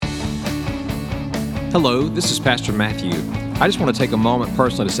Hello, this is Pastor Matthew. I just want to take a moment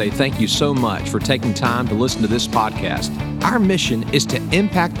personally to say thank you so much for taking time to listen to this podcast. Our mission is to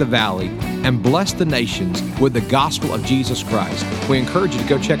impact the valley and bless the nations with the gospel of Jesus Christ. We encourage you to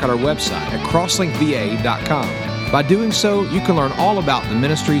go check out our website at crosslinkva.com. By doing so, you can learn all about the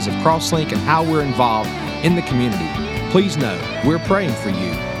ministries of Crosslink and how we're involved in the community. Please know, we're praying for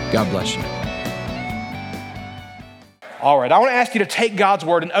you. God bless you. All right, I want to ask you to take God's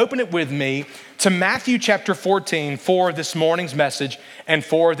word and open it with me to Matthew chapter 14 for this morning's message and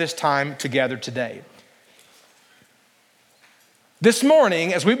for this time together today. This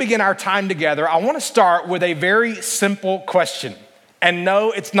morning, as we begin our time together, I want to start with a very simple question. And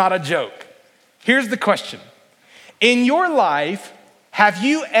no, it's not a joke. Here's the question. In your life, have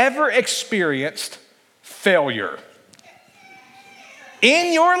you ever experienced failure?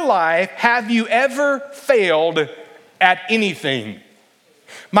 In your life, have you ever failed at anything?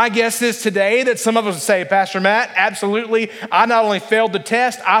 My guess is today that some of us would say, Pastor Matt, absolutely. I not only failed the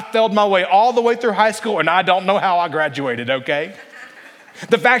test, I failed my way all the way through high school, and I don't know how I graduated, okay?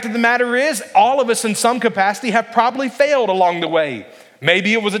 The fact of the matter is, all of us in some capacity have probably failed along the way.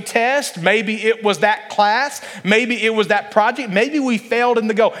 Maybe it was a test, maybe it was that class, maybe it was that project, maybe we failed in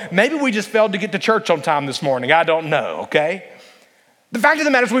the goal. Maybe we just failed to get to church on time this morning. I don't know, okay? The fact of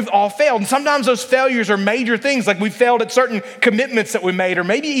the matter is we've all failed, and sometimes those failures are major things, like we failed at certain commitments that we made, or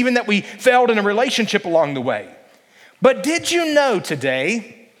maybe even that we failed in a relationship along the way. But did you know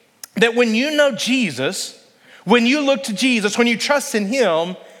today that when you know Jesus, when you look to Jesus, when you trust in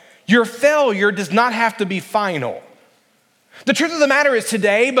Him, your failure does not have to be final? The truth of the matter is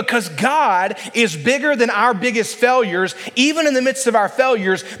today, because God is bigger than our biggest failures, even in the midst of our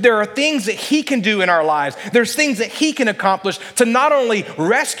failures, there are things that He can do in our lives. There's things that He can accomplish to not only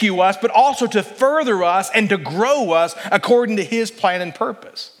rescue us, but also to further us and to grow us according to His plan and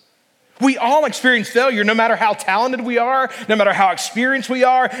purpose. We all experience failure, no matter how talented we are, no matter how experienced we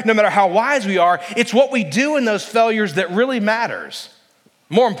are, no matter how wise we are. It's what we do in those failures that really matters.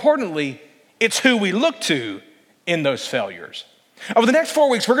 More importantly, it's who we look to in those failures. Over the next 4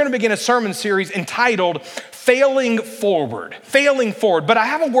 weeks, we're going to begin a sermon series entitled Failing Forward. Failing Forward. But I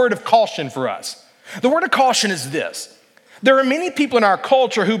have a word of caution for us. The word of caution is this. There are many people in our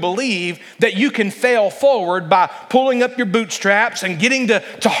culture who believe that you can fail forward by pulling up your bootstraps and getting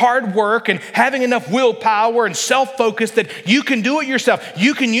to hard work and having enough willpower and self-focus that you can do it yourself.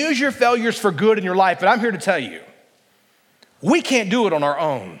 You can use your failures for good in your life. But I'm here to tell you, we can't do it on our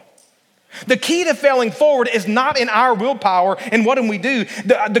own. The key to failing forward is not in our willpower and what we do.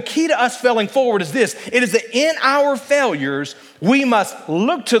 The key to us failing forward is this. It is that in our failures, we must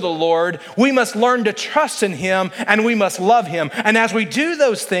look to the Lord, we must learn to trust in Him, and we must love Him. And as we do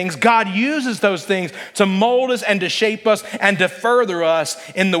those things, God uses those things to mold us and to shape us and to further us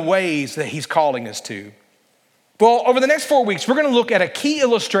in the ways that He's calling us to. Well, over the next 4 weeks, we're going to look at a key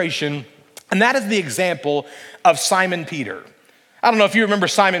illustration, and that is the example of Simon Peter. I don't know if you remember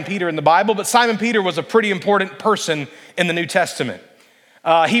Simon Peter in the Bible, but Simon Peter was a pretty important person in the New Testament.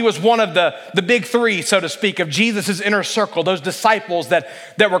 He was one of the big three, so to speak, of Jesus' inner circle, those disciples that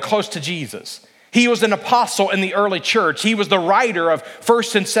were close to Jesus. He was an apostle in the early church. He was the writer of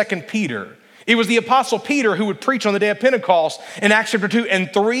 1st and 2nd Peter. It was the apostle Peter who would preach on the day of Pentecost in Acts chapter 2,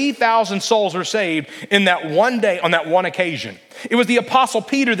 and 3,000 souls were saved in that one day, on that one occasion. It was the apostle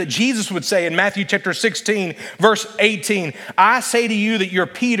Peter that Jesus would say in Matthew chapter 16, verse 18, I say to you that you're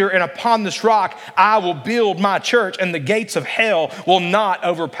Peter, and upon this rock I will build my church, and the gates of hell will not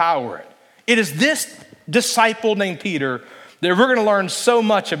overpower it. It is this disciple named Peter that we're going to learn so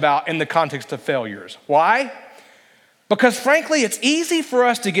much about in the context of failures. Why? Because frankly, it's easy for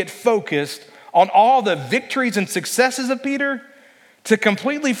us to get focused on all the victories and successes of Peter to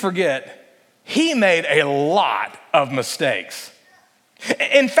completely forget he made a lot of mistakes.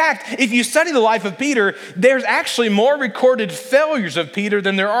 In fact, if you study the life of Peter, there's actually more recorded failures of Peter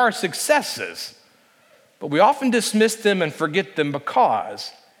than there are successes. But we often dismiss them and forget them because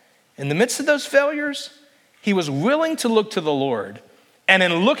in the midst of those failures, he was willing to look to the Lord. And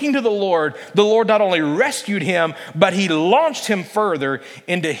in looking to the Lord not only rescued him, but He launched him further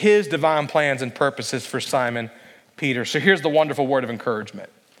into His divine plans and purposes for Simon Peter. So here's the wonderful word of encouragement.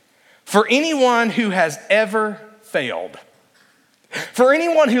 For anyone who has ever failed, for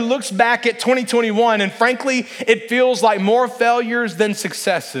anyone who looks back at 2021 and frankly, it feels like more failures than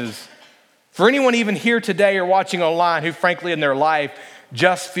successes, for anyone even here today or watching online who frankly in their life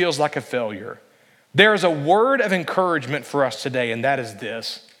just feels like a failure, there is a word of encouragement for us today, and that is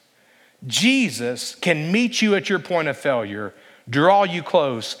this. Jesus can meet you at your point of failure, draw you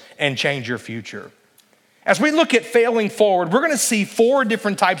close, and change your future. As we look at failing forward, we're going to see 4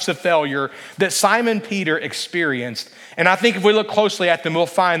 different types of failure that Simon Peter experienced. And I think if we look closely at them, we'll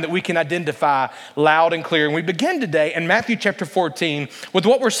find that we can identify loud and clear. And we begin today in Matthew chapter 14 with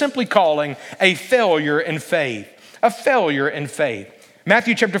what we're simply calling a failure in faith. A failure in faith.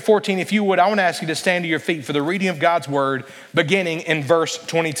 Matthew chapter 14, if you would, I want to ask you to stand to your feet for the reading of God's word, beginning in verse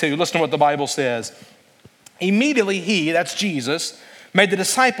 22. Listen to what the Bible says. Immediately he, that's Jesus, made the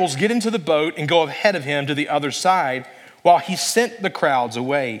disciples get into the boat and go ahead of him to the other side while he sent the crowds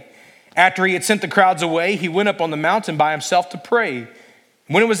away. After he had sent the crowds away, he went up on the mountain by himself to pray.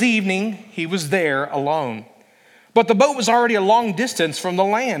 When it was evening, he was there alone. But the boat was already a long distance from the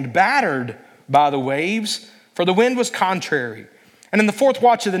land, battered by the waves, for the wind was contrary. And in the 4th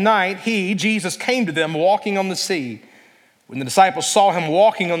watch of the night, he, Jesus, came to them walking on the sea. When the disciples saw him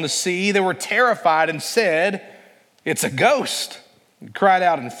walking on the sea, they were terrified and said, "It's a ghost," and cried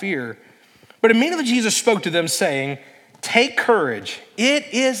out in fear. But immediately Jesus spoke to them, saying, "Take courage, it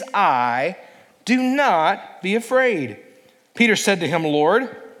is I, do not be afraid." Peter said to him,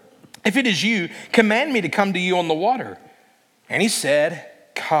 "Lord, if it is you, command me to come to you on the water." And he said,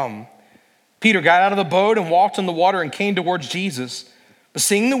 "Come." Peter got out of the boat and walked on the water and came towards Jesus. But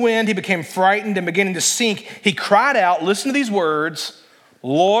seeing the wind, he became frightened and beginning to sink. He cried out, listen to these words,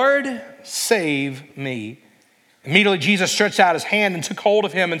 "Lord, save me." Immediately Jesus stretched out his hand and took hold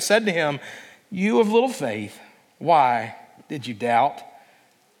of him and said to him, "You of little faith, why did you doubt?"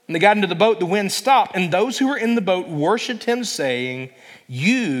 When they got into the boat, the wind stopped, and those who were in the boat worshiped him, saying,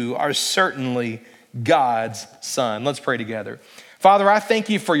 "You are certainly God's Son." Let's pray together. Father, I thank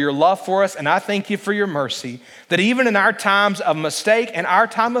you for your love for us, and I thank you for your mercy, that even in our times of mistake and our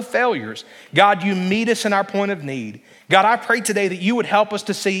time of failures, God, you meet us in our point of need. God, I pray today that you would help us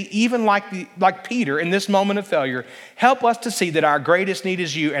to see, even like Peter in this moment of failure, help us to see that our greatest need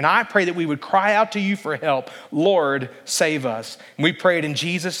is you. And I pray that we would cry out to you for help. Lord, save us. And we pray it in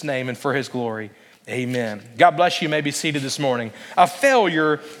Jesus' name and for his glory. Amen. God bless you. You may be seated this morning. A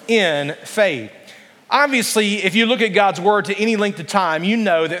failure in faith. Obviously, if you look at God's word to any length of time, you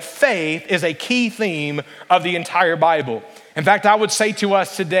know that faith is a key theme of the entire Bible. In fact, I would say to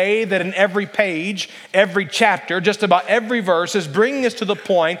us today that in every page, every chapter, just about every verse is bringing us to the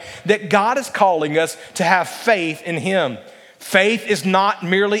point that God is calling us to have faith in him. Faith is not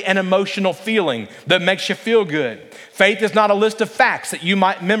merely an emotional feeling that makes you feel good. Faith is not a list of facts that you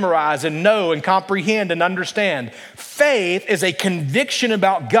might memorize and know and comprehend and understand. Faith is a conviction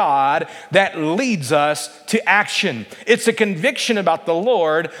about God that leads us to action. It's a conviction about the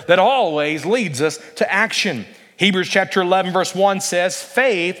Lord that always leads us to action. Hebrews chapter 11 verse 1 says,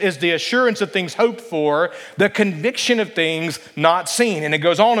 faith is the assurance of things hoped for, the conviction of things not seen. And it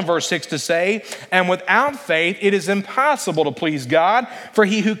goes on in verse 6 to say, and without faith it is impossible to please God, for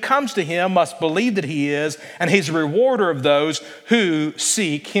he who comes to him must believe that he is, and he's a rewarder of those who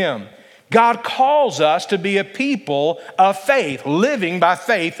seek him. God calls us to be a people of faith, living by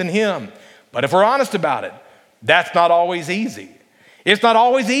faith in him. But if we're honest about it, that's not always easy. It's not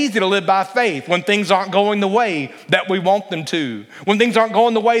always easy to live by faith when things aren't going the way that we want them to, when things aren't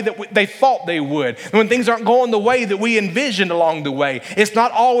going the way that they thought they would, and when things aren't going the way that we envisioned along the way. It's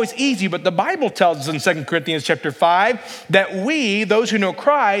not always easy, but the Bible tells us in 2 Corinthians chapter 5 that we, those who know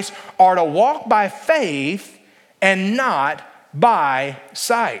Christ, are to walk by faith and not by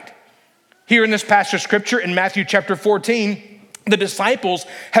sight. Here in this passage of scripture in Matthew chapter 14, the disciples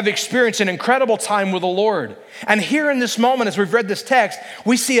have experienced an incredible time with the Lord. And here in this moment, as we've read this text,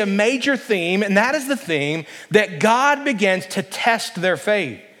 we see a major theme, and that is the theme that God begins to test their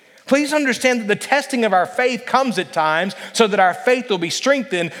faith. Please understand that the testing of our faith comes at times so that our faith will be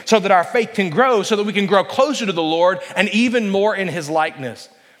strengthened, so that our faith can grow, so that we can grow closer to the Lord and even more in his likeness.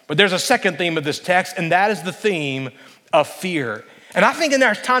 But there's a second theme of this text, and that is the theme of fear. And I think in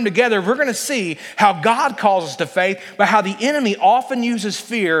our time together, we're going to see how God calls us to faith, but how the enemy often uses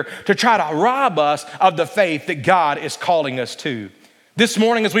fear to try to rob us of the faith that God is calling us to. This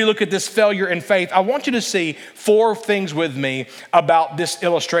morning, as we look at this failure in faith, I want you to see 4 things with me about this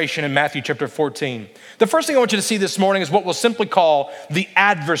illustration in Matthew chapter 14. The first thing I want you to see this morning is what we'll simply call the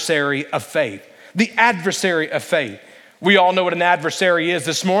adversary of faith. The adversary of faith. We all know what an adversary is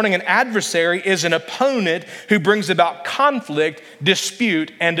this morning. An adversary is an opponent who brings about conflict,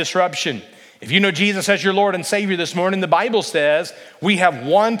 dispute, and disruption. If you know Jesus as your Lord and Savior this morning, the Bible says we have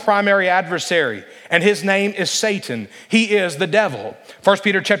one primary adversary, and his name is Satan. He is the devil. 1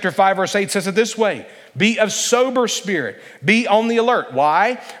 Peter chapter 5, verse 8 says it this way, be of sober spirit, be on the alert.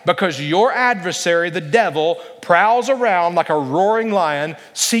 Why? Because your adversary, the devil, prowls around like a roaring lion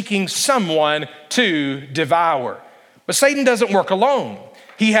seeking someone to devour. But Satan doesn't work alone.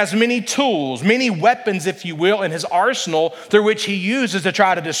 he has many tools, many weapons, if you will, in his arsenal through which he uses to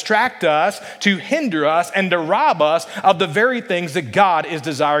try to distract us, to hinder us, and to rob us of the very things that God is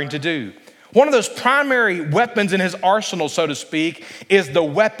desiring to do. One of those primary weapons in his arsenal, so to speak, is the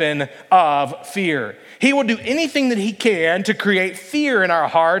weapon of fear. He will do anything that he can to create fear in our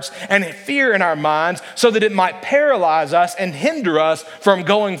hearts and fear in our minds so that it might paralyze us and hinder us from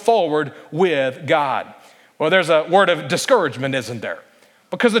going forward with God. Well, there's a word of discouragement, isn't there?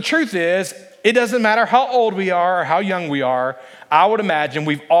 Because the truth is, it doesn't matter how old we are or how young we are, I would imagine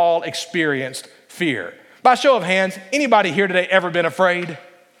we've all experienced fear. By show of hands, anybody here today ever been afraid?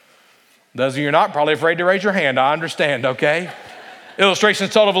 Those of you who are not probably afraid to raise your hand, I understand, okay? Illustration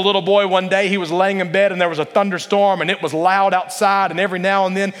told of a little boy one day. He was laying in bed and there was a thunderstorm and it was loud outside, and every now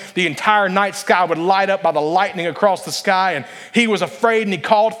and then the entire night sky would light up by the lightning across the sky, and he was afraid and he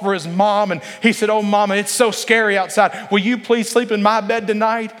called for his mom and he said, "Oh, Mama, it's so scary outside. Will you please sleep in my bed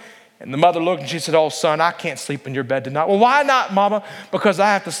tonight?" And the mother looked and she said, "Oh, son, I can't sleep in your bed tonight." "Well, why not, Mama?" "Because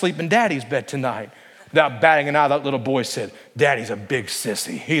I have to sleep in Daddy's bed tonight." Without batting an eye, that little boy said, "Daddy's a big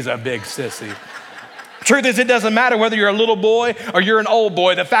sissy. He's a big sissy." Truth is, it doesn't matter whether you're a little boy or you're an old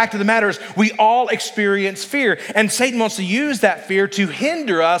boy. The fact of the matter is we all experience fear, and Satan wants to use that fear to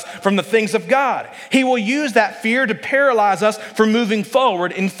hinder us from the things of God. He will use that fear to paralyze us from moving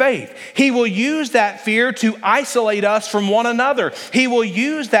forward in faith. He will use that fear to isolate us from one another. He will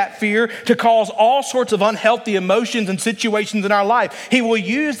use that fear to cause all sorts of unhealthy emotions and situations in our life. He will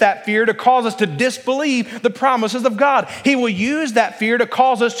use that fear to cause us to disbelieve the promises of God. He will use that fear to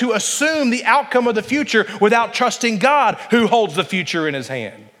cause us to assume the outcome of the future without trusting God, who holds the future in his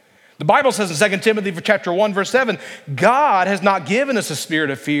hand. The Bible says in 2 Timothy chapter 1, verse 7, God has not given us a spirit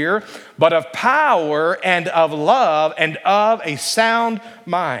of fear, but of power and of love and of a sound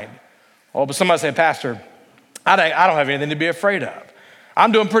mind. Oh, but somebody say, "Pastor, I don't have anything to be afraid of.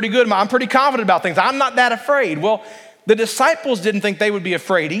 I'm doing pretty good. I'm pretty confident about things. I'm not that afraid." Well, the disciples didn't think they would be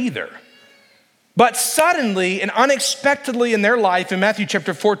afraid either. But suddenly and unexpectedly in their life, in Matthew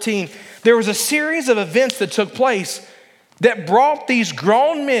chapter 14, there was a series of events that took place that brought these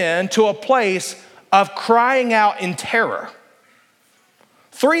grown men to a place of crying out in terror.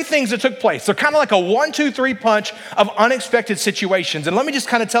 Three things that took place. They're kind of like a 1, 2, 3 punch of unexpected situations. And let me just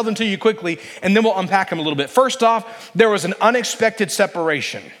kind of tell them to you quickly, and then we'll unpack them a little bit. First off, there was an unexpected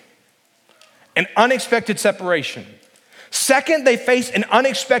separation. An unexpected separation. Second, they faced an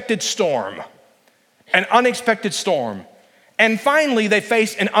unexpected storm. An unexpected storm. And finally, they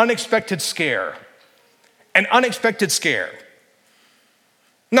faced an unexpected scare. An unexpected scare.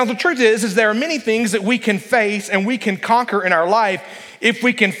 Now, the truth is there are many things that we can face and we can conquer in our life if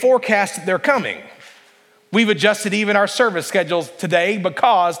we can forecast that they're coming. We've adjusted even our service schedules today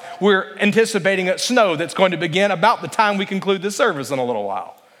because we're anticipating a snow that's going to begin about the time we conclude this service in a little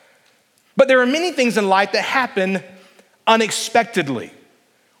while. But there are many things in life that happen unexpectedly.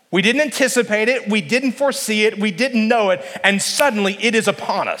 We didn't anticipate it, we didn't foresee it, we didn't know it, and suddenly it is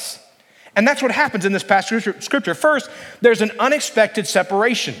upon us. And that's what happens in this passage of scripture. First, there's an unexpected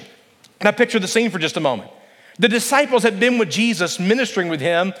separation. Now picture the scene for just a moment. The disciples had been with Jesus, ministering with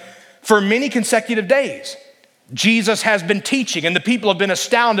him for many consecutive days. Jesus has been teaching, and the people have been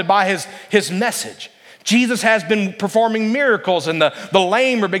astounded by his message. Jesus has been performing miracles, and the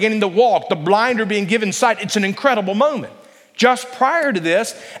lame are beginning to walk, the blind are being given sight. It's an incredible moment. Just prior to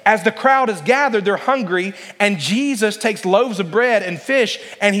this, as the crowd is gathered, they're hungry, and Jesus takes loaves of bread and fish,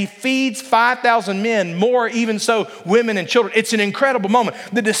 and he feeds 5,000 men, more even so, women and children. It's an incredible moment.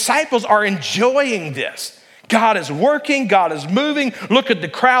 The disciples are enjoying this. God is working, God is moving. Look at the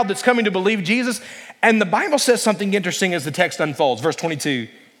crowd that's coming to believe Jesus. And the Bible says something interesting as the text unfolds. Verse 22,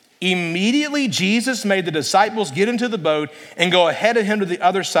 immediately Jesus made the disciples get into the boat and go ahead of him to the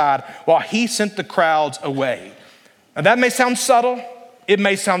other side while he sent the crowds away. Now that may sound subtle, it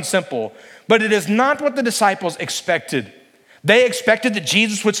may sound simple, but it is not what the disciples expected. They expected that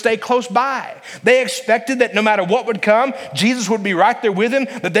Jesus would stay close by. They expected that no matter what would come, Jesus would be right there with him,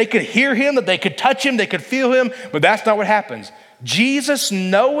 that they could hear him, that they could touch him, they could feel him, but that's not what happens. Jesus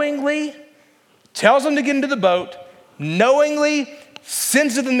knowingly tells them to get into the boat, knowingly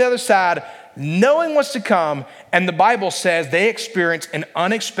sends it to the other side, knowing what's to come, and the Bible says they experience an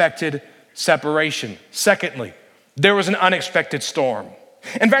unexpected separation. Secondly, there was an unexpected storm.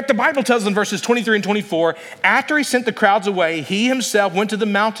 In fact, the Bible tells in verses 23 and 24, after he sent the crowds away, he himself went to the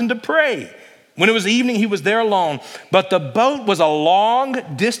mountain to pray. When it was evening, he was there alone, but the boat was a long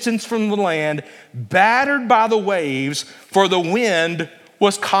distance from the land, battered by the waves, for the wind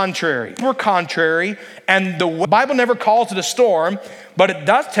was contrary. We're contrary, and the Bible never calls it a storm, but it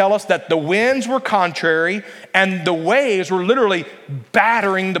does tell us that the winds were contrary and the waves were literally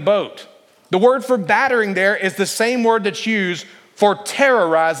battering the boat. The word for battering there is the same word that's used for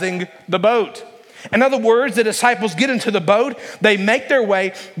terrorizing the boat. In other words, the disciples get into the boat, they make their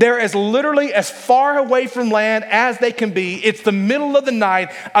way, they're as literally as far away from land as they can be. It's the middle of the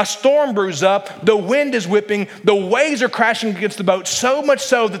night, a storm brews up, the wind is whipping, the waves are crashing against the boat, so much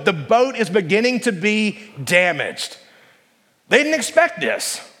so that the boat is beginning to be damaged. They didn't expect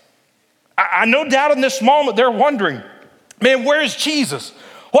this. I no doubt in this moment they're wondering, man, where's Jesus?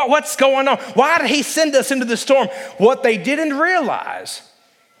 What's going on? Why did he send us into the storm? What they didn't realize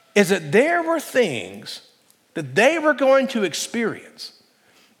is that there were things that they were going to experience.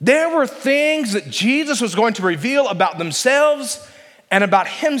 There were things that Jesus was going to reveal about themselves and about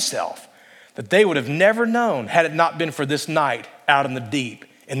himself that they would have never known had it not been for this night out in the deep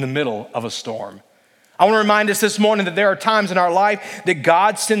in the middle of a storm. I want to remind us this morning that there are times in our life that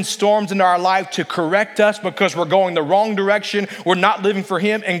God sends storms into our life to correct us because we're going the wrong direction, we're not living for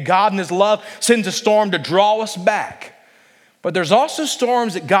him, and God in his love sends a storm to draw us back. But there's also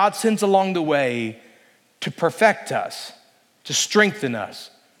storms that God sends along the way to perfect us, to strengthen us,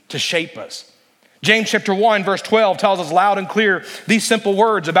 to shape us. James chapter 1, verse 12 tells us loud and clear these simple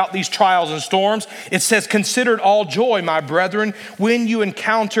words about these trials and storms. It says, "Consider it all joy, my brethren, when you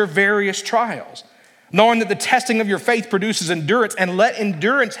encounter various trials, knowing that the testing of your faith produces endurance, and let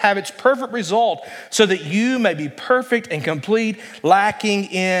endurance have its perfect result, so that you may be perfect and complete, lacking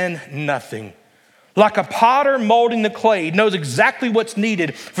in nothing." Like a potter molding the clay knows exactly what's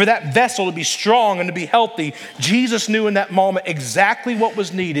needed for that vessel to be strong and to be healthy, Jesus knew in that moment exactly what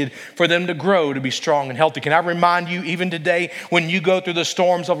was needed for them to grow to be strong and healthy. Can I remind you, even today, when you go through the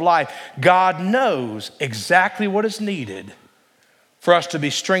storms of life, God knows exactly what is needed for us to be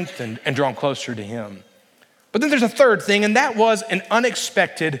strengthened and drawn closer to him. But then there's a third thing, and that was an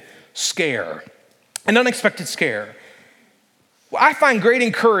unexpected scare. An unexpected scare. I find great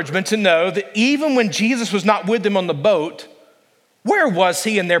encouragement to know that even when Jesus was not with them on the boat, where was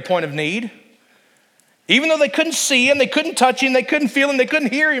he in their point of need? Even though they couldn't see him, they couldn't touch him, they couldn't feel him, they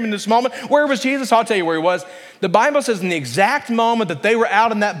couldn't hear him in this moment, where was Jesus? I'll tell you where he was. The Bible says in the exact moment that they were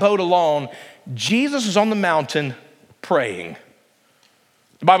out in that boat alone, Jesus was on the mountain praying.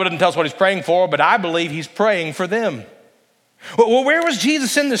 The Bible doesn't tell us what he's praying for, but I believe he's praying for them. Well, where was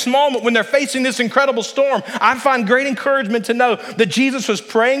Jesus in this moment when they're facing this incredible storm? I find great encouragement to know that Jesus was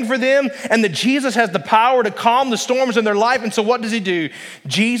praying for them and that Jesus has the power to calm the storms in their life. And so what does he do?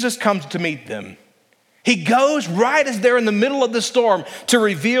 Jesus comes to meet them. He goes right as they're in the middle of the storm to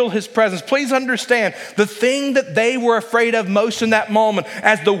reveal his presence. Please understand, the thing that they were afraid of most in that moment,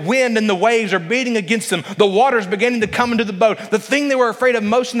 as the wind and the waves are beating against them, the water's beginning to come into the boat, the thing they were afraid of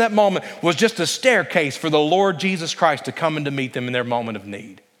most in that moment was just a staircase for the Lord Jesus Christ to come and to meet them in their moment of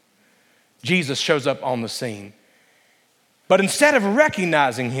need. Jesus shows up on the scene. But instead of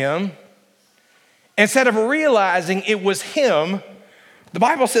recognizing him, instead of realizing it was him, the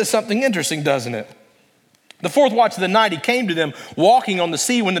Bible says something interesting, doesn't it? The fourth watch of the night, he came to them walking on the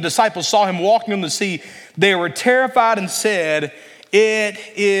sea. When the disciples saw him walking on the sea, they were terrified and said, "It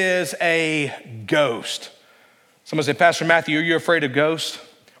is a ghost." Someone said, "Pastor Matthew, are you afraid of ghosts?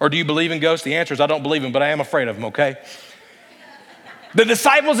 Or do you believe in ghosts?" The answer is, I don't believe in them, but I am afraid of them, okay? The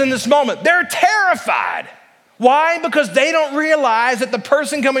disciples in this moment, they're terrified. Why? Because they don't realize that the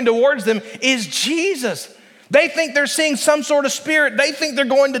person coming towards them is Jesus. They think they're seeing some sort of spirit. They think they're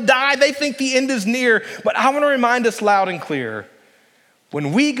going to die. They think the end is near. But I want to remind us loud and clear,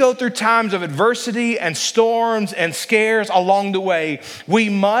 when we go through times of adversity and storms and scares along the way, we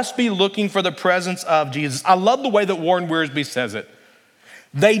must be looking for the presence of Jesus. I love the way that Warren Wiersbe says it.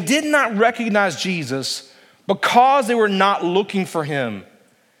 They did not recognize Jesus because they were not looking for him.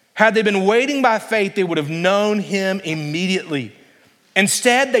 Had they been waiting by faith, they would have known him immediately.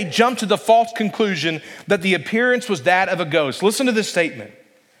 Instead, they jumped to the false conclusion that the appearance was that of a ghost. Listen to this statement.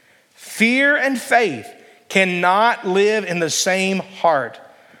 Fear and faith cannot live in the same heart,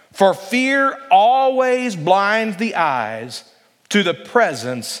 for fear always blinds the eyes to the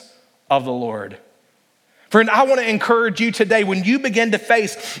presence of the Lord. Friend, I want to encourage you today, when you begin to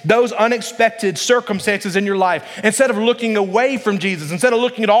face those unexpected circumstances in your life, instead of looking away from Jesus, instead of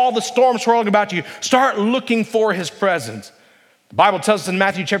looking at all the storms swirling about you, start looking for his presence. The Bible tells us in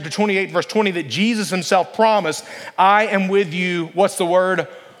Matthew chapter 28, verse 20, that Jesus himself promised, "I am with you," what's the word?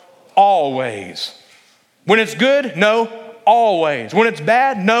 Always. When it's good? No, always. When it's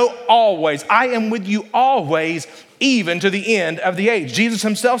bad? No, always. I am with you always, even to the end of the age. Jesus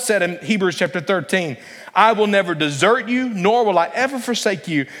himself said in Hebrews chapter 13, I will never desert you, nor will I ever forsake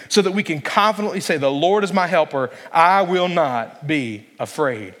you, so that we can confidently say, the Lord is my helper. I will not be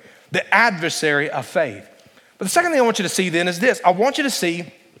afraid. The adversary of faith. But the second thing I want you to see then is this. I want you to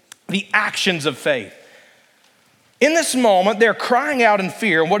see the actions of faith. In this moment, they're crying out in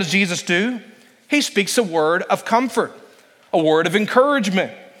fear. And what does Jesus do? He speaks a word of comfort, a word of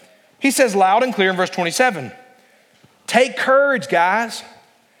encouragement. He says loud and clear in verse 27, take courage, guys.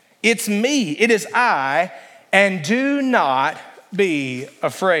 It's me. It is I. And do not be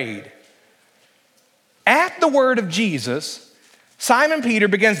afraid. At the word of Jesus, Simon Peter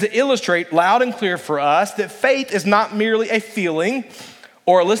begins to illustrate loud and clear for us that faith is not merely a feeling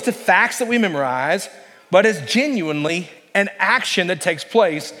or a list of facts that we memorize, but is genuinely an action that takes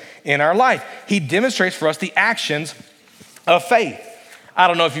place in our life. He demonstrates for us the actions of faith. I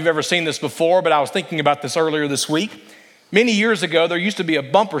don't know if you've ever seen this before, but I was thinking about this earlier this week. Many years ago, there used to be a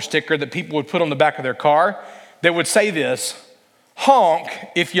bumper sticker that people would put on the back of their car that would say this, honk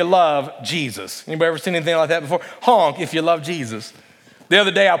if you love Jesus. Anybody ever seen anything like that before? Honk if you love Jesus. The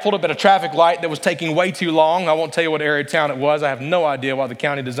other day, I pulled up at a traffic light that was taking way too long. I won't tell you what area of town it was. I have no idea why the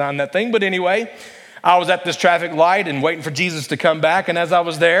county designed that thing, but anyway, I was at this traffic light and waiting for Jesus to come back, and as I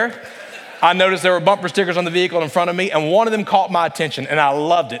was there, I noticed there were bumper stickers on the vehicle in front of me, and one of them caught my attention, and I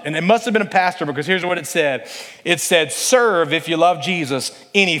loved it. And it must have been a pastor, because here's what it said. It said, serve if you love Jesus,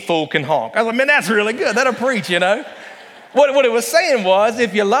 any fool can honk. I was like, man, that's really good. That'll preach, you know. What it was saying was,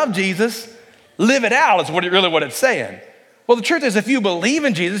 if you love Jesus, live it out is what it's saying. Well, the truth is, if you believe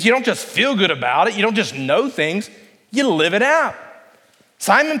in Jesus, you don't just feel good about it. You don't just know things. You live it out.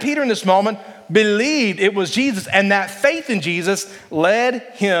 Simon Peter in this moment believed it was Jesus, and that faith in Jesus led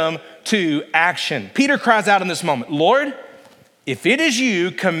him to action. Peter cries out in this moment, Lord, if it is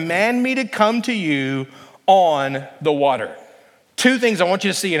you, command me to come to you on the water. Two things I want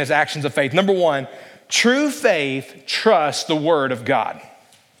you to see in his actions of faith. Number one, true faith trusts the word of God.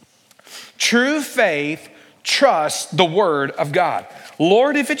 True faith trusts the word of God.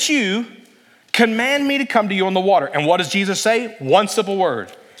 Lord, if it's you, command me to come to you on the water. And what does Jesus say? One simple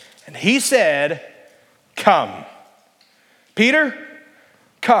word. And he said, come. Peter,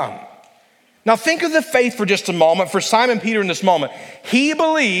 come. Now think of the faith for just a moment. For Simon Peter in this moment, he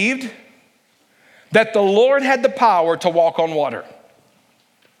believed that the Lord had the power to walk on water.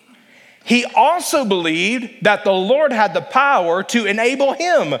 He also believed that the Lord had the power to enable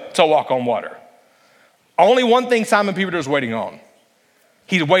him to walk on water. Only one thing Simon Peter is waiting on.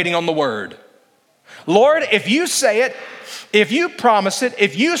 He's waiting on the word. Lord, if you say it, if you promise it,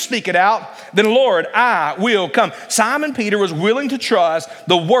 if you speak it out, then Lord, I will come. Simon Peter was willing to trust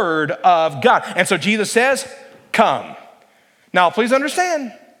the word of God. And so Jesus says, come. Now, please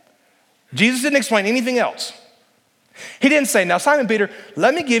understand, Jesus didn't explain anything else. He didn't say, now, Simon Peter,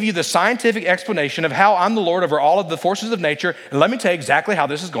 let me give you the scientific explanation of how I'm the Lord over all of the forces of nature, and let me tell you exactly how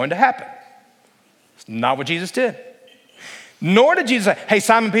this is going to happen. It's not what Jesus did. Nor did Jesus say, hey,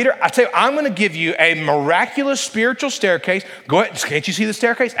 Simon Peter, I tell you, I'm going to give you a miraculous spiritual staircase. Go ahead. Can't you see the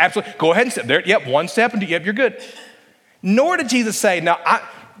staircase? Absolutely. Go ahead and step there. Yep, one step, and yep, you're good. Nor did Jesus say, now,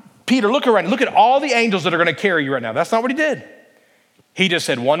 Peter, look around. Look at all the angels that are going to carry you right now. That's not what he did. He just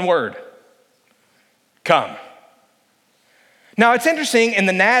said one word, come. Now, it's interesting in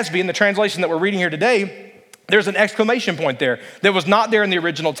the NASB, in the translation that we're reading here today, there's an exclamation point there that was not there in the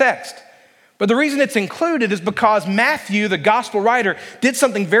original text. But the reason it's included is because Matthew, the gospel writer, did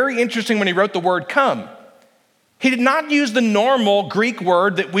something very interesting when he wrote the word come. He did not use the normal Greek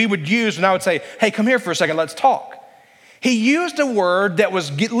word that we would use when I would say, hey, come here for a second, let's talk. He used a word that was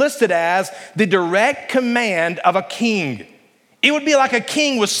listed as the direct command of a king. It would be like a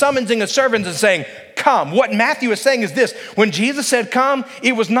king was summoning a servant and saying, come. What Matthew is saying is this: when Jesus said come,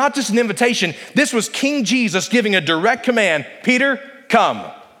 it was not just an invitation. This was King Jesus giving a direct command. Peter, come.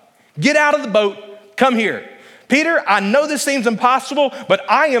 Get out of the boat, come here. Peter, I know this seems impossible, but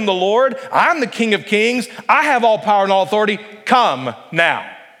I am the Lord. I'm the King of Kings. I have all power and all authority. Come now.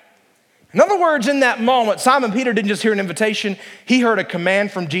 In other words, in that moment, Simon Peter didn't just hear an invitation. He heard a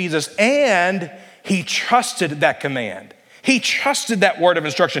command from Jesus, and he trusted that command. He trusted that word of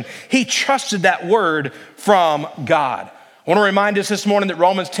instruction. He trusted that word from God. I want to remind us this morning that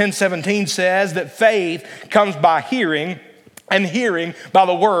Romans 10:17 says that faith comes by hearing, and hearing by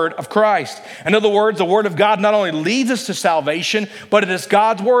the word of Christ. In other words, the word of God not only leads us to salvation, but it is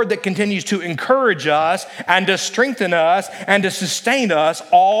God's word that continues to encourage us and to strengthen us and to sustain us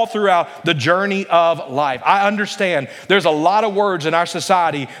all throughout the journey of life. I understand there's a lot of words in our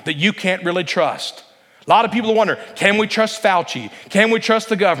society that you can't really trust. A lot of people wonder, can we trust Fauci? Can we trust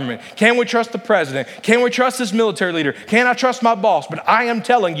the government? Can we trust the president? Can we trust this military leader? Can I trust my boss? But I am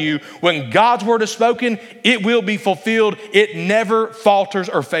telling you, when God's word is spoken, it will be fulfilled. It never falters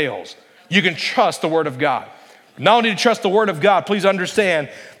or fails. You can trust the word of God. Not only to trust the word of God, please understand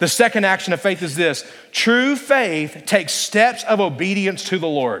the second action of faith is this. True faith takes steps of obedience to the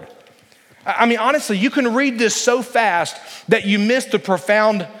Lord. I mean, honestly, you can read this so fast that you miss the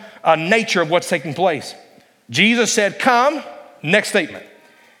profound nature of what's taking place. Jesus said, come, next statement.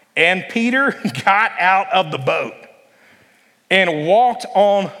 And Peter got out of the boat and walked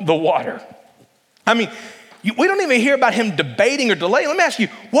on the water. I mean, we don't even hear about him debating or delaying. Let me ask you,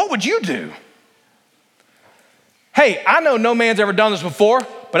 what would you do? Hey, I know no man's ever done this before,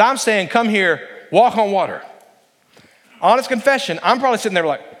 but I'm saying, come here, walk on water. Honest confession, I'm probably sitting there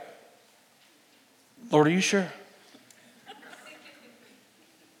like, Lord, are you sure?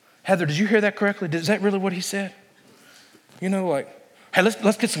 Heather, did you hear that correctly? Is that really what he said? You know, like, hey,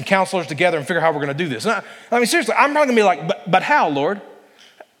 let's get some counselors together and figure out how we're going to do this. I mean, seriously, I'm probably going to be like, but how, Lord?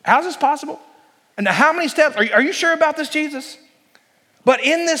 How's this possible? And how many steps? Are you sure about this, Jesus? But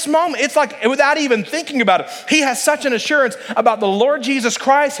in this moment, it's like without even thinking about it, he has such an assurance about the Lord Jesus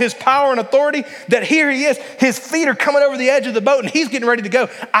Christ, his power and authority, that here he is. His feet are coming over the edge of the boat and he's getting ready to go.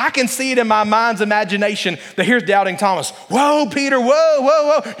 I can see it in my mind's imagination that here's doubting Thomas. Whoa, Peter,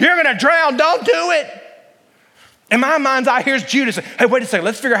 whoa. You're going to drown. Don't do it. In my mind's eye, here's Judas. Hey, wait a second.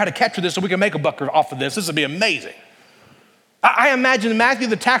 Let's figure out how to capture this so we can make a buck off of this. This would be amazing. I imagine Matthew,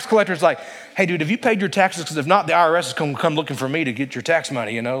 the tax collector, is like, hey, dude, have you paid your taxes? Because if not, the IRS is going to come looking for me to get your tax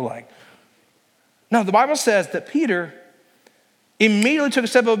money, you know? Like, no, the Bible says that Peter immediately took a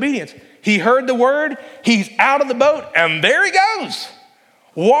step of obedience. He heard the word, he's out of the boat, and there he goes,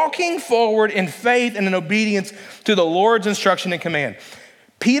 walking forward in faith and in obedience to the Lord's instruction and command.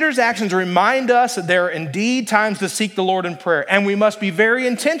 Peter's actions remind us that there are indeed times to seek the Lord in prayer, and we must be very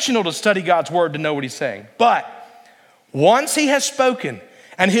intentional to study God's word to know what he's saying. But once he has spoken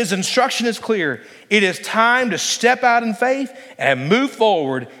and his instruction is clear, it is time to step out in faith and move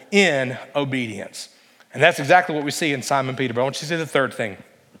forward in obedience. And that's exactly what we see in Simon Peter. But I want you to see the third thing.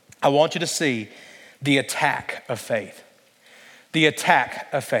 I want you to see the attack of faith. The attack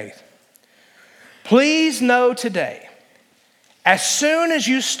of faith. Please know today, as soon as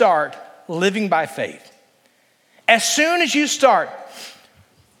you start living by faith, as soon as you start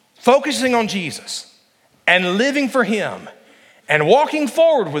focusing on Jesus and living for him and walking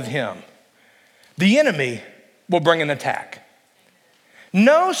forward with him, the enemy will bring an attack.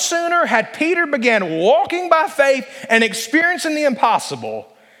 No sooner had Peter began walking by faith and experiencing the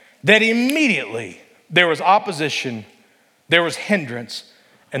impossible that immediately there was opposition, there was hindrance,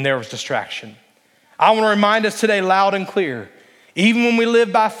 and there was distraction. I want to remind us today loud and clear, even when we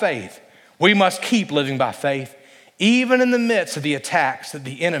live by faith, we must keep living by faith, even in the midst of the attacks that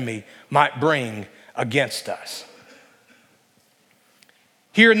the enemy might bring against us.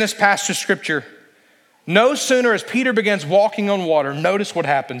 Here in this passage of scripture, no sooner as Peter begins walking on water, notice what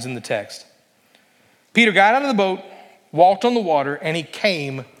happens in the text. Peter got out of the boat, walked on the water, and he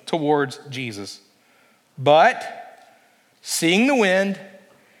came towards Jesus. But seeing the wind,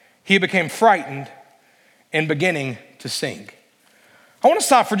 he became frightened and beginning to sink. I want to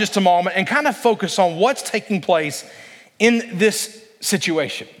stop for just a moment and kind of focus on what's taking place in this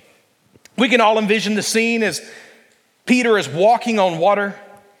situation. We can all envision the scene as Peter is walking on water.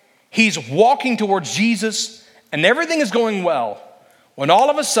 He's walking towards Jesus, and everything is going well, when all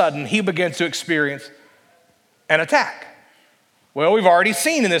of a sudden he begins to experience an attack. Well, we've already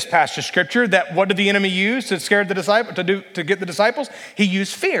seen in this passage of scripture that what did the enemy use to scare the disciples, to get the disciples? He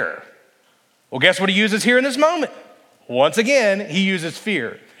used fear. Well, guess what he uses here in this moment? Once again, he uses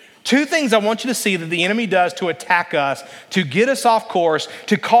fear. Two things I want you to see that the enemy does to attack us, to get us off course,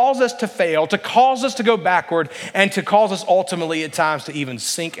 to cause us to fail, to cause us to go backward, and to cause us ultimately at times to even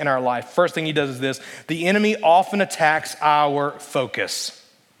sink in our life. First thing he does is this: the enemy often attacks our focus.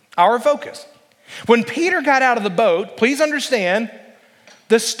 Our focus. When Peter got out of the boat, please understand,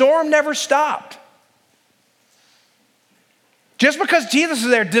 the storm never stopped. Just because Jesus is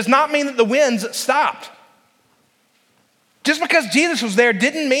there does not mean that the winds stopped. Just because Jesus was there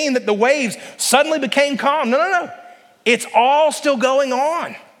didn't mean that the waves suddenly became calm. No. It's all still going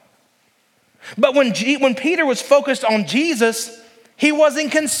on. But when Peter was focused on Jesus, he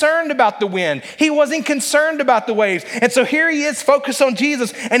wasn't concerned about the wind. He wasn't concerned about the waves. And so here he is focused on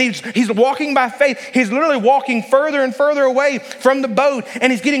Jesus, and he's walking by faith. He's literally walking further and further away from the boat,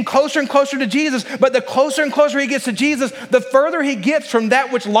 and he's getting closer and closer to Jesus. But the closer and closer he gets to Jesus, the further he gets from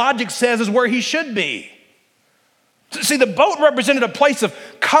that which logic says is where he should be. See, the boat represented a place of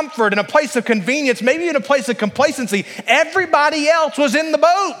comfort and a place of convenience, maybe even a place of complacency. Everybody else was in the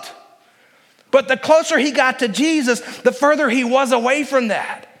boat. But the closer he got to Jesus, the further he was away from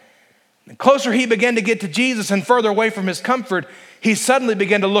that. The closer he began to get to Jesus and further away from his comfort, he suddenly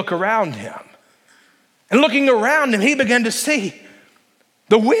began to look around him. And looking around him, he began to see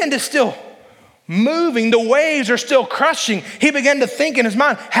the wind is still moving. The waves are still crushing. He began to think in his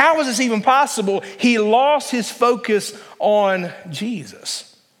mind, how is this even possible? He lost his focus on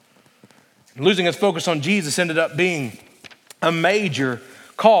Jesus. Losing his focus on Jesus ended up being a major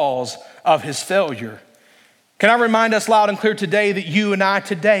cause of his failure. Can I remind us loud and clear today that you and I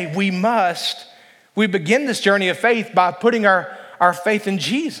today, we begin this journey of faith by putting our faith in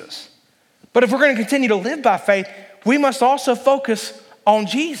Jesus. But if we're going to continue to live by faith, we must also focus on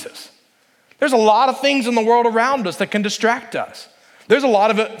Jesus. There's a lot of things in the world around us that can distract us. There's a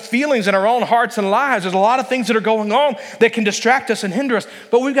lot of feelings in our own hearts and lives. There's a lot of things that are going on that can distract us and hinder us.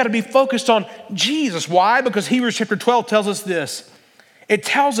 But we've got to be focused on Jesus. Why? Because Hebrews chapter 12 tells us this. It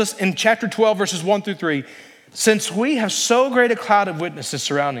tells us in chapter 12, verses 1 through 3, since we have so great a cloud of witnesses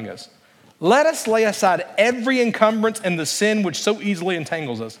surrounding us, let us lay aside every encumbrance and the sin which so easily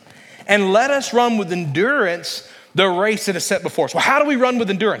entangles us, and let us run with endurance the race that is set before us. Well, how do we run with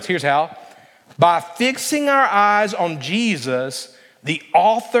endurance? Here's how. By fixing our eyes on Jesus, the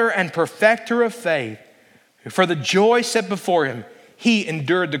author and perfecter of faith, who for the joy set before him, he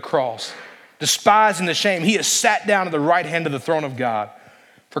endured the cross, despising the shame. He has sat down at the right hand of the throne of God.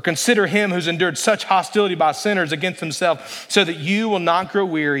 For consider him who's endured such hostility by sinners against himself, so that you will not grow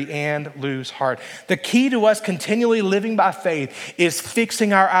weary and lose heart. The key to us continually living by faith is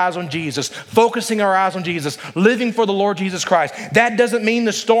fixing our eyes on Jesus, focusing our eyes on Jesus, living for the Lord Jesus Christ. That doesn't mean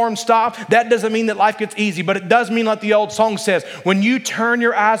the storm stops. That doesn't mean that life gets easy, but it does mean, like the old song says, when you turn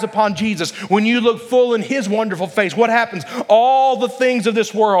your eyes upon Jesus, when you look full in his wonderful face, what happens? All the things of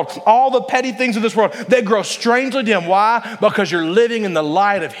this world, all the petty things of this world, they grow strangely dim. Why? Because you're living in the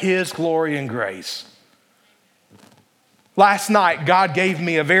light of his glory and grace. Last night, God gave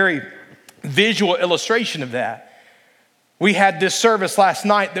me a very visual illustration of that. We had this service last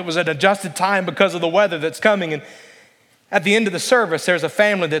night that was at adjusted time because of the weather that's coming. And at the end of the service, there's a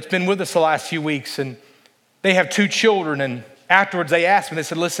family that's been with us the last few weeks, and they have 2 children. And afterwards, they asked me, they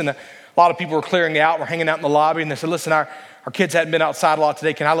said, listen, a lot of people were clearing out. We're hanging out in the lobby. And they said, listen, our kids hadn't been outside a lot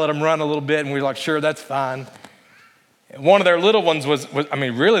today. Can I let them run a little bit? And we were like, sure, that's fine. One of their little ones was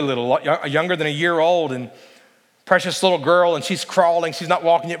really little, younger than a year old, and precious little girl, and she's crawling. She's not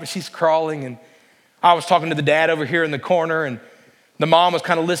walking yet, but she's crawling. And I was talking to the dad over here in the corner, and the mom was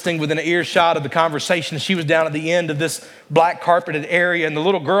kind of listening within an earshot of the conversation. She was down at the end of this black carpeted area, and the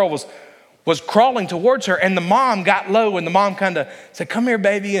little girl was crawling towards her, and the mom got low, and the mom kind of said, come here,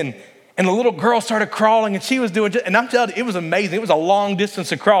 baby, and the little girl started crawling, and she was doing and I'm telling you, it was amazing. It was a long distance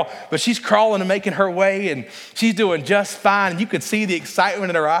to crawl, but she's crawling and making her way, and she's doing just fine, and you could see the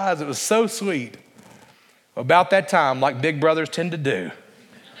excitement in her eyes. It was so sweet. About that time, like big brothers tend to do,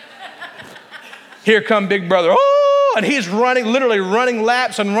 here come big brother, oh, and he's literally running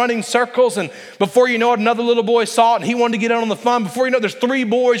laps and running circles, and before you know it, another little boy saw it, and he wanted to get in on the fun. Before you know it, there's 3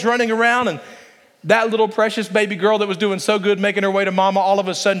 boys running around, and that little precious baby girl that was doing so good making her way to mama, all of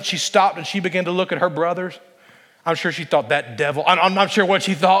a sudden she stopped and she began to look at her brothers. I'm sure she thought, that devil. I'm not sure what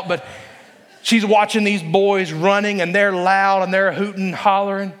she thought, but she's watching these boys running, and they're loud and they're hooting and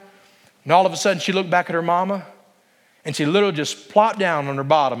hollering. And all of a sudden she looked back at her mama, and she literally just plopped down on her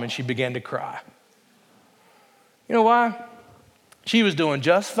bottom and she began to cry. You know why? She was doing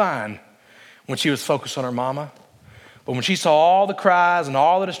just fine when she was focused on her mama. But when she saw all the cries and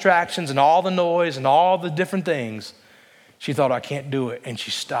all the distractions and all the noise and all the different things, she thought, I can't do it, and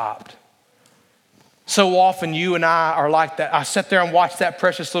she stopped. So often you and I are like that. I sat there and watched that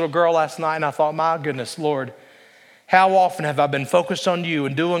precious little girl last night, and I thought, my goodness, Lord, how often have I been focused on you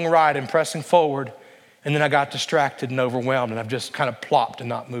and doing right and pressing forward, and then I got distracted and overwhelmed, and I've just kind of plopped and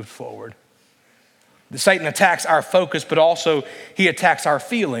not moved forward. Satan attacks our focus, but also he attacks our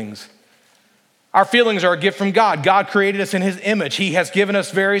feelings. Our feelings are a gift from God. God created us in his image. He has given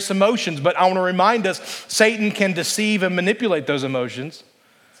us various emotions, but I want to remind us, Satan can deceive and manipulate those emotions.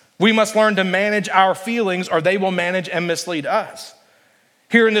 We must learn to manage our feelings, or they will manage and mislead us.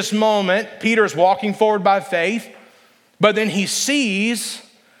 Here in this moment, Peter is walking forward by faith, but then he sees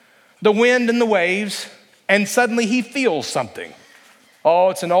the wind and the waves, and suddenly he feels something. Oh,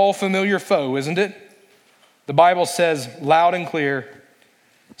 it's an old familiar foe, isn't it? The Bible says loud and clear,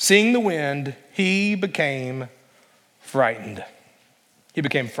 seeing the wind, he became frightened. He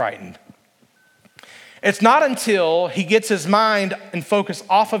became frightened. It's not until he gets his mind and focus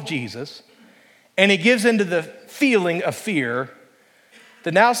off of Jesus and he gives into the feeling of fear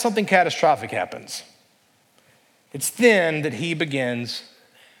that now something catastrophic happens. It's then that he begins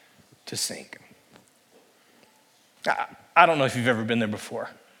to sink. I don't know if you've ever been there before.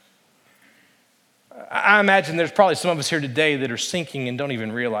 I imagine there's probably some of us here today that are sinking and don't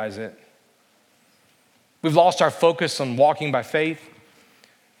even realize it. We've lost our focus on walking by faith,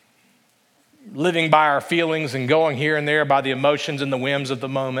 living by our feelings and going here and there by the emotions and the whims of the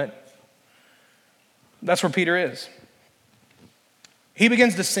moment. That's where Peter is. He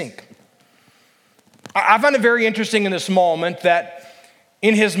begins to sink. I find it very interesting in this moment that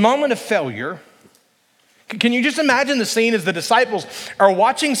in his moment of failure, can you just imagine the scene as the disciples are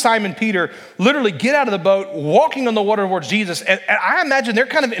watching Simon Peter literally get out of the boat, walking on the water towards Jesus, and I imagine they're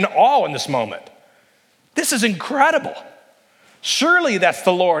kind of in awe in this moment. This is incredible. Surely that's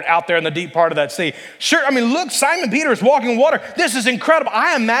the Lord out there in the deep part of that sea. Sure, I mean, look, Simon Peter is walking on water. This is incredible.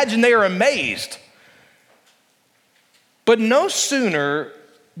 I imagine they are amazed. But no sooner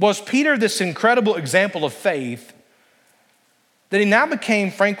was Peter this incredible example of faith that he now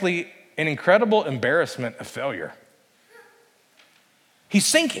became, frankly, an incredible embarrassment of failure. He's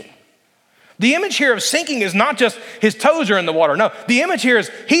sinking. The image here of sinking is not just his toes are in the water. No, the image here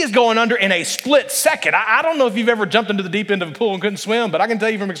is he is going under in a split second. I don't know if you've ever jumped into the deep end of a pool and couldn't swim, but I can tell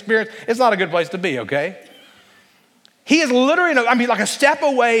you from experience, it's not a good place to be, okay? He is literally, like a step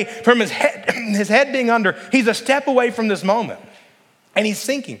away from his head being under. He's a step away from this moment, and he's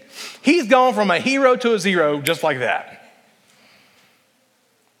sinking. He's gone from a hero to a zero just like that.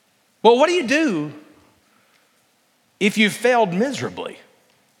 Well, what do you do if you've failed miserably?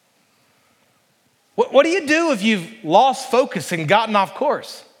 What do you do if you've lost focus and gotten off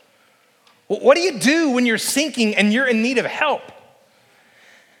course? What do you do when you're sinking and you're in need of help?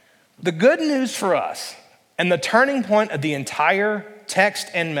 The good news for us and the turning point of the entire text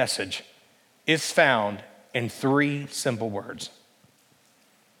and message is found in 3 simple words.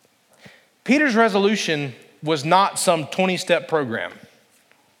 Peter's resolution was not some 20-step program.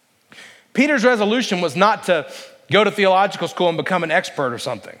 Peter's resolution was not to go to theological school and become an expert or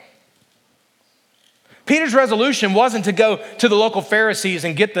something. Peter's resolution wasn't to go to the local Pharisees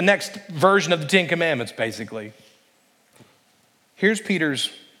and get the next version of the 10 Commandments, basically. Here's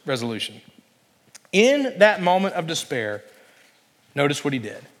Peter's resolution. In that moment of despair, notice what he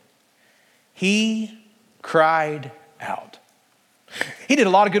did. He cried out. He did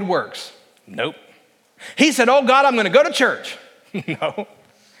a lot of good works. Nope. He said, "Oh God, I'm going to go to church." No.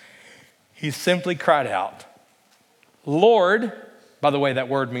 He simply cried out, "Lord," by the way, that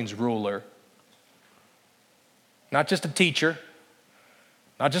word means ruler. Not just a teacher,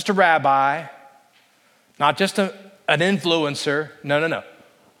 not just a rabbi, not just an influencer. No.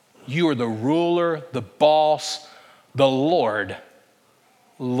 You are the ruler, the boss, the Lord.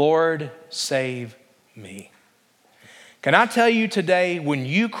 Lord, save me. Can I tell you today, when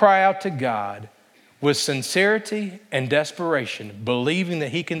you cry out to God with sincerity and desperation, believing that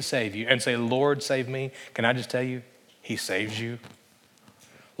he can save you and say, "Lord, save me," can I just tell you, he saves you?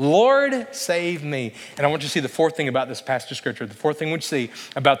 Lord, save me. And I want you to see the 4th thing about this passage of scripture. The 4th thing we see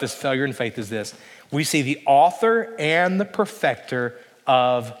about this failure in faith is this. We see the author and the perfecter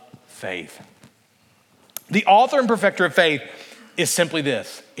of faith. The author and perfecter of faith is simply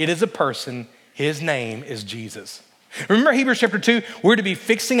this. It is a person. His name is Jesus. Remember Hebrews chapter 2, we're to be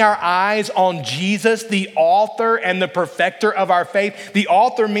fixing our eyes on Jesus, the author and the perfecter of our faith. The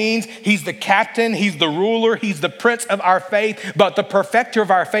author means he's the captain, he's the ruler, he's the prince of our faith. But the perfecter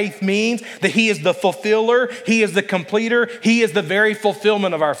of our faith means that he is the fulfiller, he is the completer, he is the very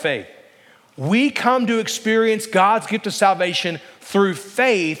fulfillment of our faith. We come to experience God's gift of salvation through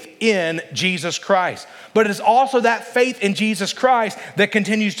faith in Jesus Christ. But it is also that faith in Jesus Christ that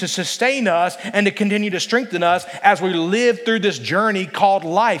continues to sustain us and to continue to strengthen us as we live through this journey called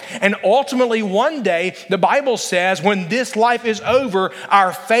life. And ultimately, one day, the Bible says, when this life is over,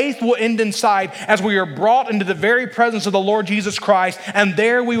 our faith will end in sight as we are brought into the very presence of the Lord Jesus Christ, and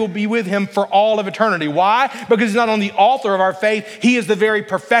there we will be with him for all of eternity. Why? Because he's not only the author of our faith, he is the very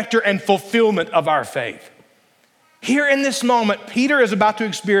perfecter and fulfillment of our faith. Here in this moment, Peter is about to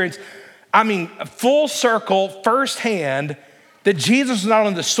experience, full circle, firsthand, that Jesus is not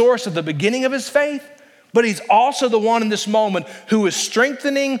only the source of the beginning of his faith, but he's also the one in this moment who is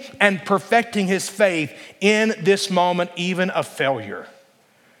strengthening and perfecting his faith in this moment, even of failure.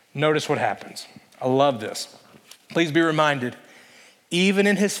 Notice what happens. I love this. Please be reminded, even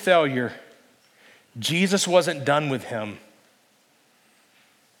in his failure, Jesus wasn't done with him.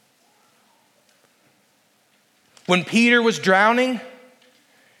 When Peter was drowning,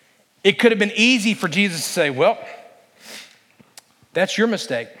 it could have been easy for Jesus to say, "Well, that's your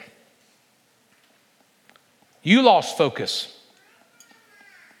mistake." You lost focus.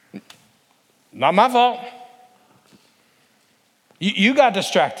 Not my fault. You got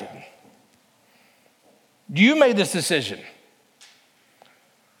distracted. You made this decision.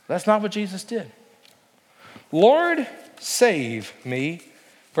 That's not what Jesus did. Lord, save me.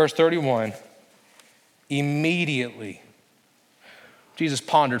 Verse 31, immediately. Jesus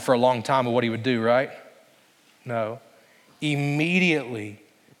pondered for a long time of what he would do, right? No. Immediately,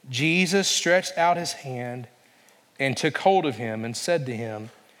 Jesus stretched out his hand and took hold of him and said to him,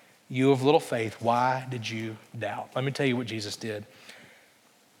 you of little faith, why did you doubt? Let me tell you what Jesus did.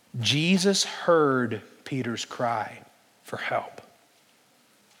 Jesus heard Peter's cry for help.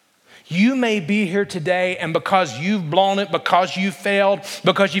 You may be here today, and because you've blown it, because you failed,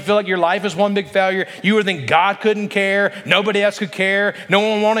 because you feel like your life is one big failure, you would think God couldn't care, nobody else could care, no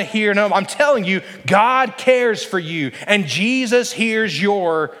one would want to hear. No, I'm telling you, God cares for you, and Jesus hears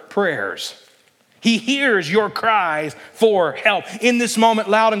your prayers. He hears your cries for help. In this moment,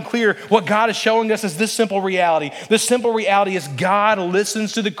 loud and clear, what God is showing us is this simple reality. This simple reality is God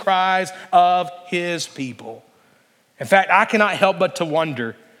listens to the cries of his people. In fact, I cannot help but to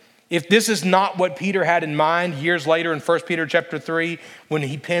wonder if this is not what Peter had in mind years later in 1 Peter chapter 3 when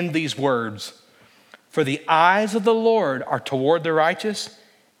he penned these words. For the eyes of the Lord are toward the righteous,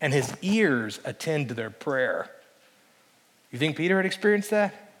 and his ears attend to their prayer. You think Peter had experienced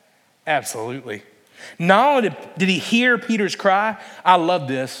that? Absolutely. Not only did he hear Peter's cry, I love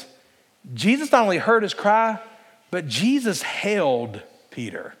this. Jesus not only heard his cry, but Jesus held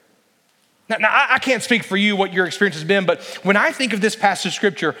Peter. Now, I can't speak for you what your experience has been, but when I think of this passage of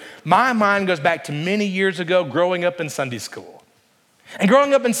scripture, my mind goes back to many years ago growing up in Sunday school. And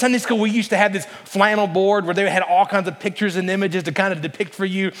growing up in Sunday school, we used to have this flannel board where they had all kinds of pictures and images to kind of depict for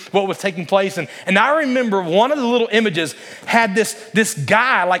you what was taking place. And I remember one of the little images had this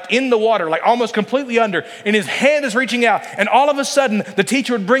guy like in the water, like almost completely under, and his hand is reaching out. And all of a sudden, the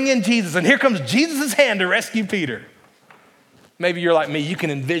teacher would bring in Jesus, and here comes Jesus' hand to rescue Peter. Maybe you're like me, you can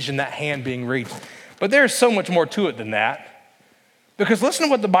envision that hand being reached. But there's so much more to it than that. Because listen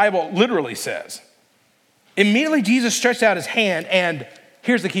to what the Bible literally says. Immediately Jesus stretched out his hand and,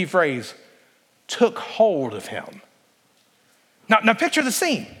 here's the key phrase, took hold of him. Now picture the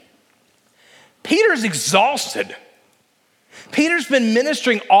scene. Peter's exhausted. Peter's been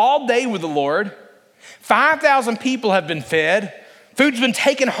ministering all day with the Lord. 5,000 people have been fed. Food's been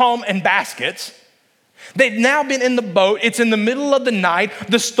taken home in baskets. They've now been in the boat. It's in the middle of the night.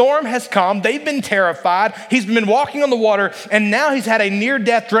 The storm has come. They've been terrified. He's been walking on the water, and now he's had a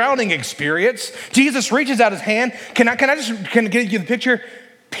near-death drowning experience. Jesus reaches out his hand. Can I get you the picture?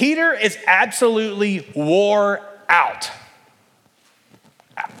 Peter is absolutely wore out.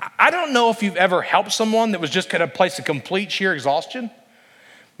 I don't know if you've ever helped someone that was just at a place of complete sheer exhaustion.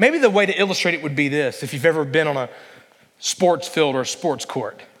 Maybe the way to illustrate it would be this. If you've ever been on a sports field or a sports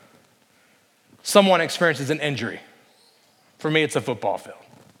court, someone experiences an injury. For me, it's a football field.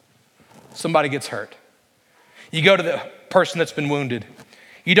 Somebody gets hurt. You go to the person that's been wounded.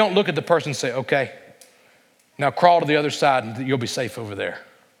 You don't look at the person and say, okay, now crawl to the other side and you'll be safe over there.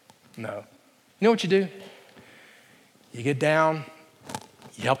 No. You know what you do? You get down,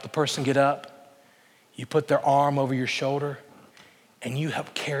 you help the person get up, you put their arm over your shoulder, and you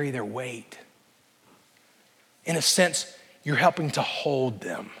help carry their weight. In a sense, you're helping to hold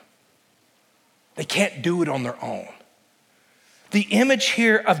them. They can't do it on their own. The image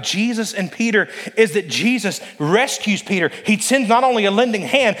here of Jesus and Peter is that Jesus rescues Peter. He sends not only a lending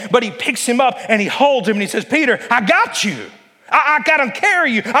hand, but he picks him up and he holds him and he says, Peter, I got you. I got to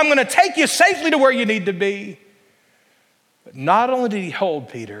carry you. I'm going to take you safely to where you need to be. But not only did he hold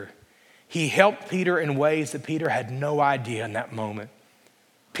Peter, he helped Peter in ways that Peter had no idea in that moment.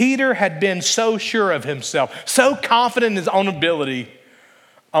 Peter had been so sure of himself, so confident in his own ability,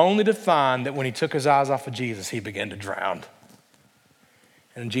 only to find that when he took his eyes off of Jesus, he began to drown.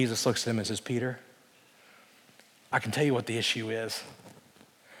 And Jesus looks at him and says, Peter, I can tell you what the issue is.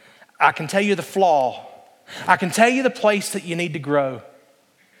 I can tell you the flaw. I can tell you the place that you need to grow.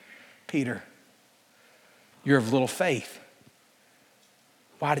 Peter, you're of little faith.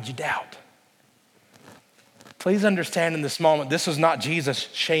 Why did you doubt? Please understand in this moment, this was not Jesus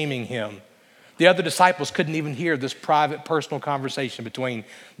shaming him. The other disciples couldn't even hear this private, personal conversation between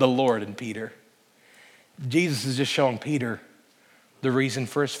the Lord and Peter. Jesus is just showing Peter the reason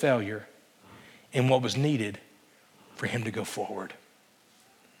for his failure and what was needed for him to go forward.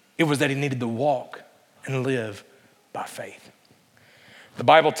 It was that he needed to walk and live by faith. The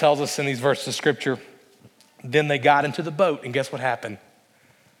Bible tells us in these verses of scripture, then they got into the boat, and guess what happened?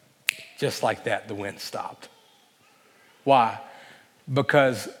 Just like that, the wind stopped. Why?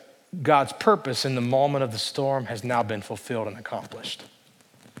 Because God's purpose in the moment of the storm has now been fulfilled and accomplished.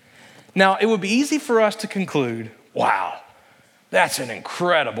 Now, it would be easy for us to conclude, wow, that's an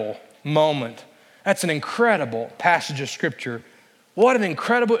incredible moment. That's an incredible passage of Scripture. What an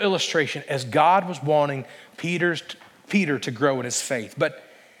incredible illustration as God was wanting Peter to grow in his faith. But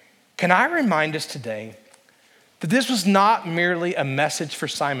can I remind us today that this was not merely a message for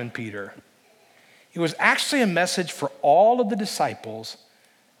Simon Peter. It was actually a message for all of the disciples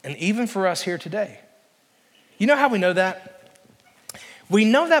and even for us here today. You know how we know that? We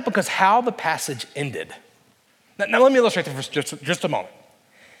know that because how the passage ended. Now let me illustrate that for just a moment.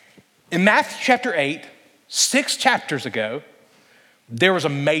 In Matthew chapter 8, 6 chapters ago, there was a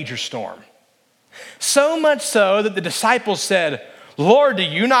major storm. So much so that the disciples said, Lord, do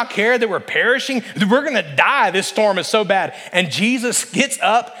you not care that we're perishing? We're gonna die. This storm is so bad. And Jesus gets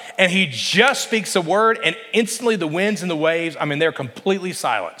up and he just speaks a word and instantly the winds and the waves, they're completely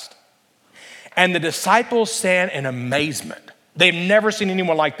silenced. And the disciples stand in amazement. They've never seen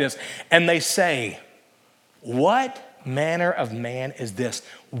anyone like this. And they say, what manner of man is this?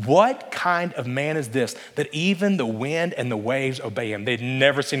 What kind of man is this that even the wind and the waves obey him? They've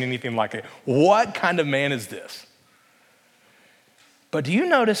never seen anything like it. What kind of man is this? But do you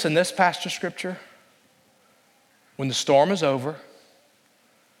notice in this passage of Scripture, when the storm is over,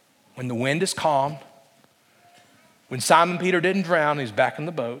 when the wind is calm, when Simon Peter didn't drown, he's back in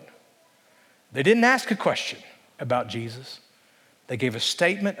the boat, they didn't ask a question about Jesus. They gave a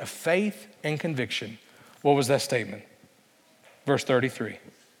statement of faith and conviction. What was that statement? Verse 33.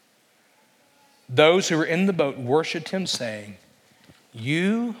 Those who were in the boat worshiped him, saying,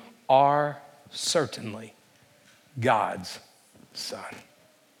 you are certainly God's Son.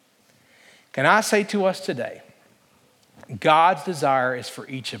 Can I say to us today, God's desire is for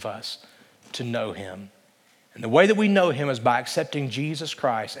each of us to know him. And the way that we know him is by accepting Jesus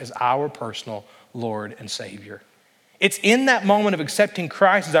Christ as our personal Lord and Savior. It's in that moment of accepting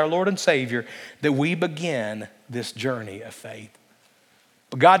Christ as our Lord and Savior that we begin this journey of faith.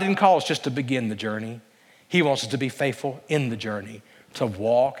 But God didn't call us just to begin the journey. He wants us to be faithful in the journey, to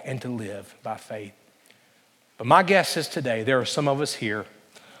walk and to live by faith. But my guess is today there are some of us here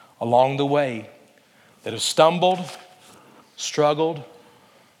along the way that have stumbled, struggled,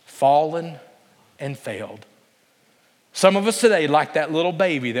 fallen, and failed. Some of us today, like that little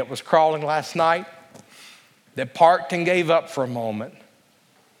baby that was crawling last night, that parked and gave up for a moment.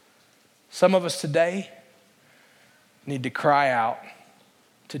 Some of us today need to cry out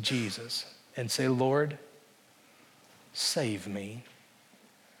to Jesus and say, Lord, save me.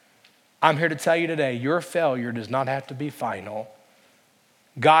 I'm here to tell you today, your failure does not have to be final.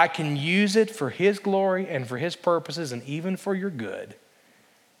 God can use it for his glory and for his purposes and even for your good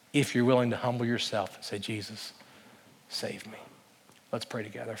if you're willing to humble yourself and say, Jesus, save me. Let's pray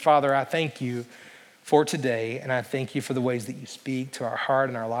together. Father, I thank you for today, and I thank you for the ways that you speak to our heart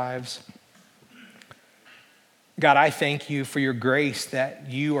and our lives. God, I thank you for your grace that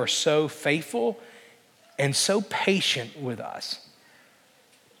you are so faithful and so patient with us.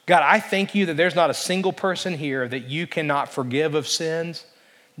 God, I thank you that there's not a single person here that you cannot forgive of sins,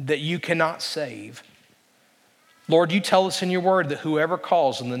 that you cannot save. Lord, you tell us in your word that whoever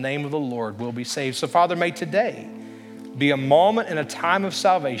calls in the name of the Lord will be saved. So Father, may today be a moment and a time of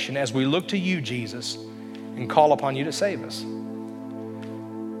salvation as we look to you, Jesus, and call upon you to save us.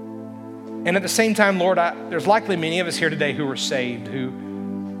 And at the same time, Lord, there's likely many of us here today who are saved,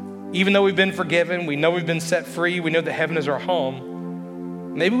 who, even though we've been forgiven, we know we've been set free, we know that heaven is our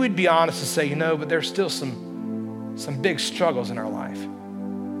home, maybe we'd be honest and say, but there's still some big struggles in our life.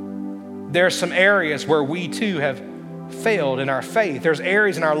 There are some areas where we too have failed in our faith. There's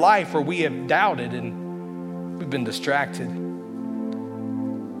areas in our life where we have doubted and we've been distracted.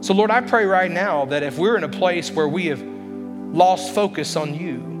 So Lord, I pray right now that if we're in a place where we have lost focus on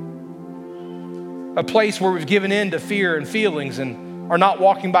you, a place where we've given in to fear and feelings and are not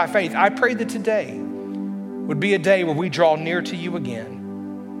walking by faith, I pray that today would be a day where we draw near to you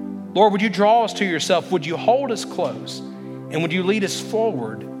again. Lord, would you draw us to yourself? Would you hold us close? And would you lead us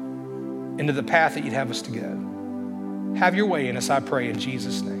forward into the path that you'd have us to go? Have your way in us, I pray in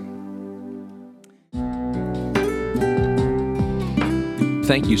Jesus' name.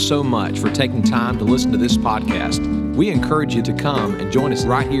 Thank you so much for taking time to listen to this podcast. We encourage you to come and join us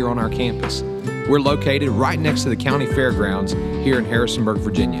right here on our campus. We're located right next to the county fairgrounds here in Harrisonburg,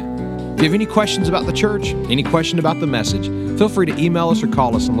 Virginia. If you have any questions about the church, any question about the message, feel free to email us or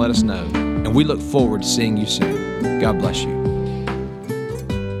call us and let us know. And we look forward to seeing you soon. God bless you.